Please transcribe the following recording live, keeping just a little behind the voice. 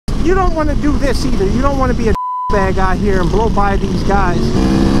you don't want to do this either. You don't want to be a bag out here and blow by these guys.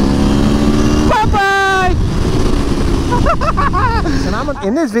 Bye-bye! And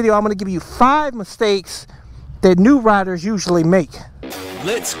in this video, I'm going to give you 5 mistakes that new riders usually make.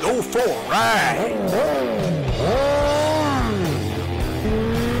 Let's go for a ride!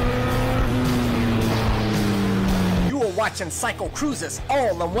 You are watching CycleCruza's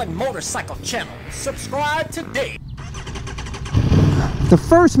all-in-one motorcycle channel. Subscribe today. The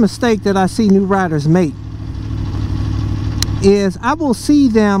first mistake that I see new riders make is I will see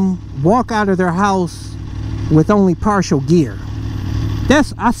them walk out of their house with only partial gear.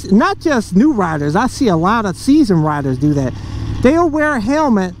 Not just new riders. I see a lot of seasoned riders do that. They'll wear a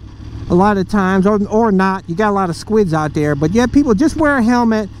helmet a lot of times, or not. You got a lot of squids out there, but yeah, people just wear a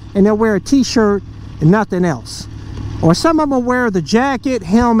helmet and they'll wear a t-shirt and nothing else. Or some of them will wear the jacket,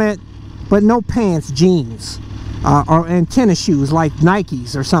 helmet, but no pants, jeans, and tennis shoes like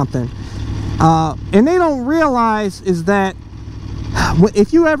Nikes or something. And they don't realize is that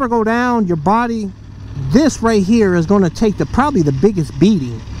if you ever go down, your body, this right here is going to take probably the biggest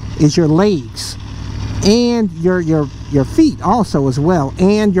beating is your legs and your feet also as well,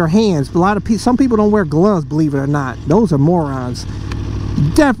 and your hands. Some people don't wear gloves, believe it or not. Those are morons.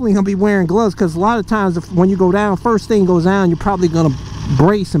 Definitely gonna be wearing gloves, because a lot of times when you go down, first thing goes down, you're probably gonna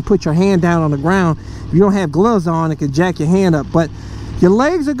brace and put your hand down on the ground. If you don't have gloves on, it can jack your hand up. But your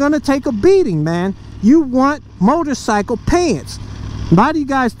legs are gonna take a beating, man. You want motorcycle pants. Why do you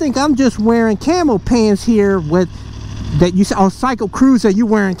guys think I'm just wearing camo pants here with that? You say, oh, CycleCruza, you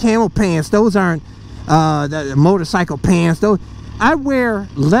wearing camo pants? Those aren't the motorcycle pants. Those, I wear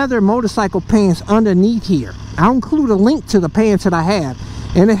leather motorcycle pants underneath here. I'll include a link to the pants that I have,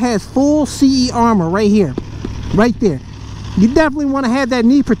 and it has full CE armor right here, right there. You definitely want to have that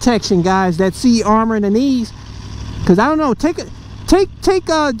knee protection, guys, that CE armor in the knees, because I don't know,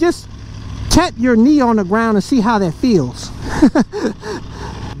 just tap your knee on the ground and see how that feels.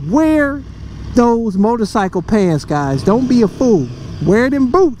 Wear those motorcycle pants, guys. Don't be a fool. Wear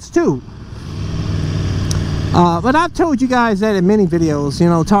them boots too. But I've told you guys that in many videos, you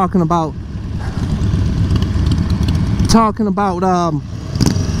know, talking about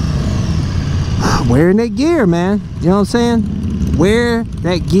wearing that gear, man. You know what I'm saying? Wear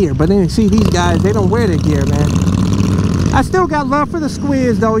that gear. But then you see these guys, they don't wear that gear, man. I still got love for the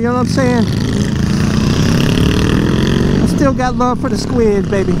squids though, you know what I'm saying? I still got love for the squids,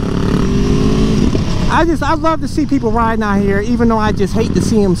 baby. I love to see people riding out here, even though I just hate to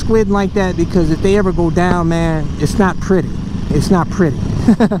see them squidding like that, because if they ever go down, man, it's not pretty. It's not pretty.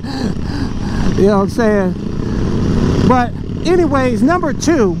 You know what I'm saying? But anyways, number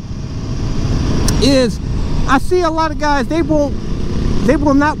 2 is I see a lot of guys, they will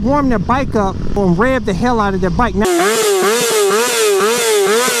not warm their bike up or rev the hell out of their bike. Now,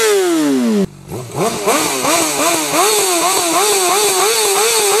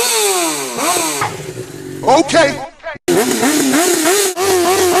 Okay.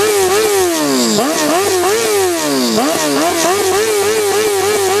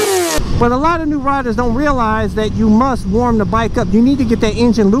 but a lot of new riders don't realize that you must warm the bike up. You need to get that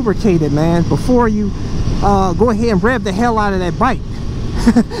engine lubricated, man, before you go ahead and rev the hell out of that bike.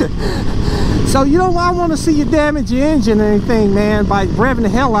 So you don't want to see you damage your engine or anything, man, by revving the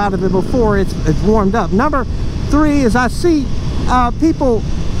hell out of it before it's warmed up. Number 3 is I see people,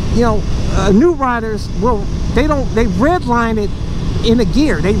 you know, new riders they redline it in the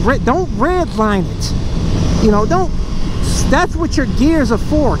gear. Don't redline it. You know, that's what your gears are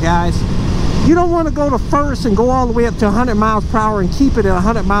for, guys. You don't want to go to first and go all the way up to 100 miles per hour and keep it at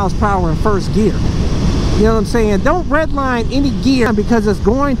 100 miles per hour in first gear. You know what I'm saying? Don't redline any gear, because it's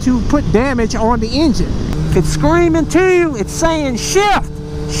going to put damage on the engine. It's screaming to you. It's saying shift,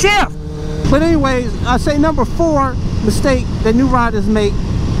 shift. But anyways, I say number 4 mistake that new riders make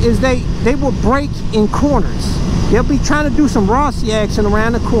is they will brake in corners. They'll be trying to do some Rossi action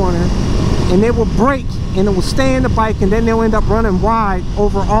around the corner, and they will brake, and it will stay in the bike, and then they'll end up running wide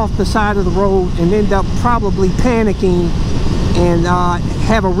over off the side of the road and end up probably panicking and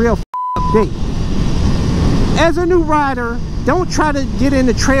have a real up day. As a new rider, don't try to get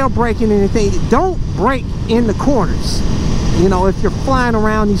into trail braking or anything. Don't brake in the corners, you know, if you're flying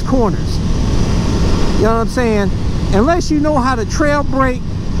around these corners. You know what I'm saying? Unless you know how to trail brake,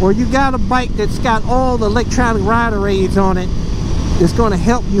 or you got a bike that's got all the electronic rider aids on it, it's going to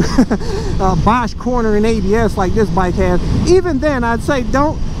help you Bosch corner and ABS like this bike has. Even then, I'd say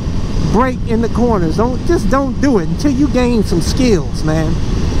don't brake in the corners. Just don't do it until you gain some skills, man.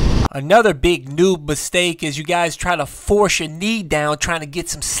 Another big noob mistake is you guys try to force your knee down trying to get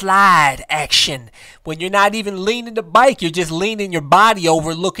some slide action. When you're not even leaning the bike, you're just leaning your body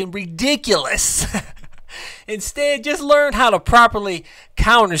over looking ridiculous. Instead, just learn how to properly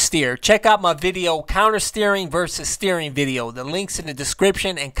countersteer. Check out my video, Countersteering versus Steering video. The link's in the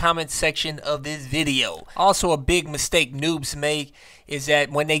description and comment section of this video. Also, a big mistake noobs make is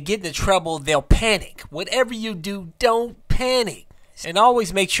that when they get into trouble, they'll panic. Whatever you do, don't panic. And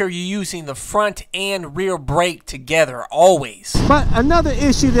always make sure you're using the front and rear brake together, always. But another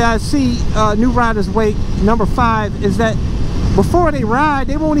issue that I see new riders wake, number 5, is that before they ride,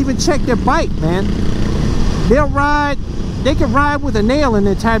 they won't even check their bike, man. They'll ride, they can ride with a nail in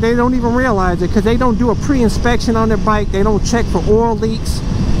their tire. They don't even realize it because they don't do a pre-inspection on their bike. They don't check for oil leaks.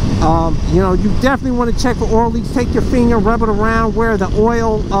 You know, you definitely want to check for oil leaks. Take your finger, rub it around where the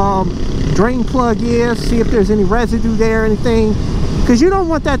oil drain plug is. See if there's any residue there or anything. Because you don't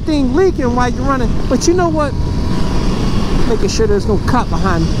want that thing leaking while you're running. But you know what? Making sure there's no cut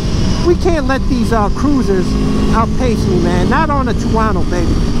behind me. We can't let these cruisers outpace me, man. Not on a Tuano,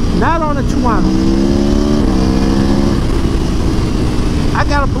 baby. Not on a Tuano. I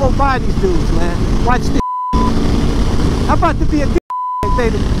gotta blow by these dudes, man. Watch this. I'm about to be a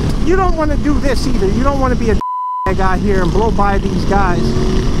baby. You don't want to do this either. You don't want to be a guy here and blow by these guys.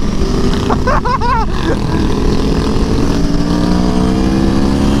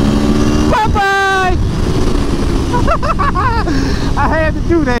 Bye-bye! I had to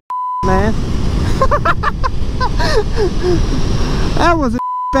do that, man. That was a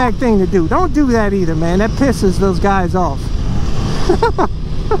bad thing to do. Don't do that either, man. That pisses those guys off.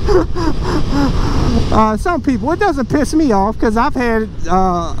 Some people, it doesn't piss me off because I've had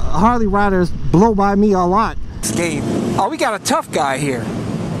Harley riders blow by me a lot. This game. Oh, we got a tough guy here.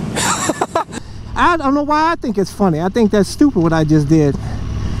 I don't know why I think it's funny. I think that's stupid what I just did.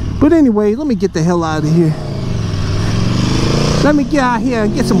 But anyway, let me get the hell out of here. Let me get out here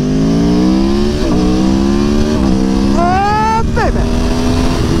and get some... Oh, baby!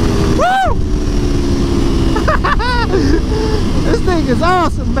 Woo! This thing is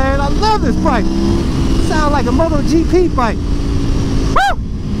awesome, man. I love this bike. Sounds like a MotoGP bike. Woo!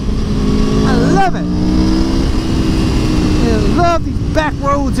 I love it. I love these back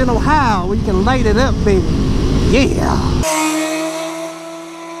roads in Ohio where you can light it up, baby. Yeah.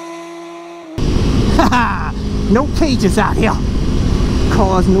 No cages out here.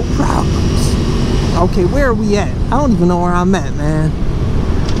 Cause no problems. Okay, where are we at? I don't even know where I'm at, man.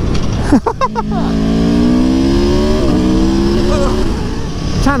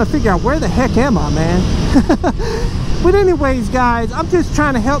 Trying to figure out where the heck am I, man. But anyways, guys, I'm just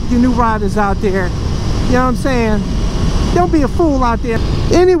trying to help you new riders out there. You know what I'm saying? Don't be a fool out there.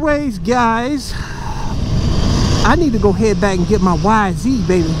 Anyways, guys, I need to go head back and get my YZ,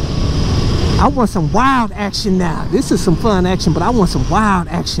 baby. I want some wild action now. This is some fun action, but I want some wild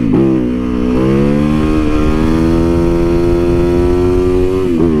action.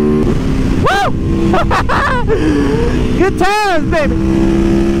 Woo! Good times, baby.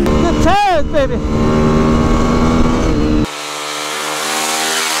 Good times, baby.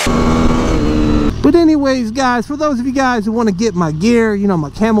 But anyways, guys, for those of you guys who want to get my gear, you know, my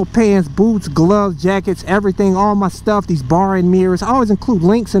camo pants, boots, gloves, jackets, everything, all my stuff, these bar and mirrors, I always include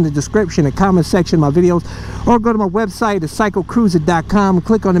links in the description and comment section of my videos, or go to my website at CycleCruza.com and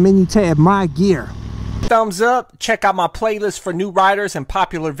click on the menu tab, My Gear. Thumbs up, check out my playlist for new riders and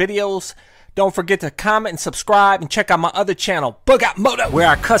popular videos. Don't forget to comment and subscribe, and check out my other channel, Bug Out Moto, where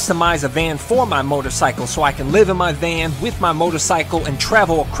I customize a van for my motorcycle so I can live in my van with my motorcycle and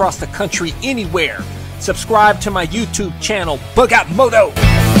travel across the country anywhere. Subscribe to my YouTube channel, Bug Out Moto.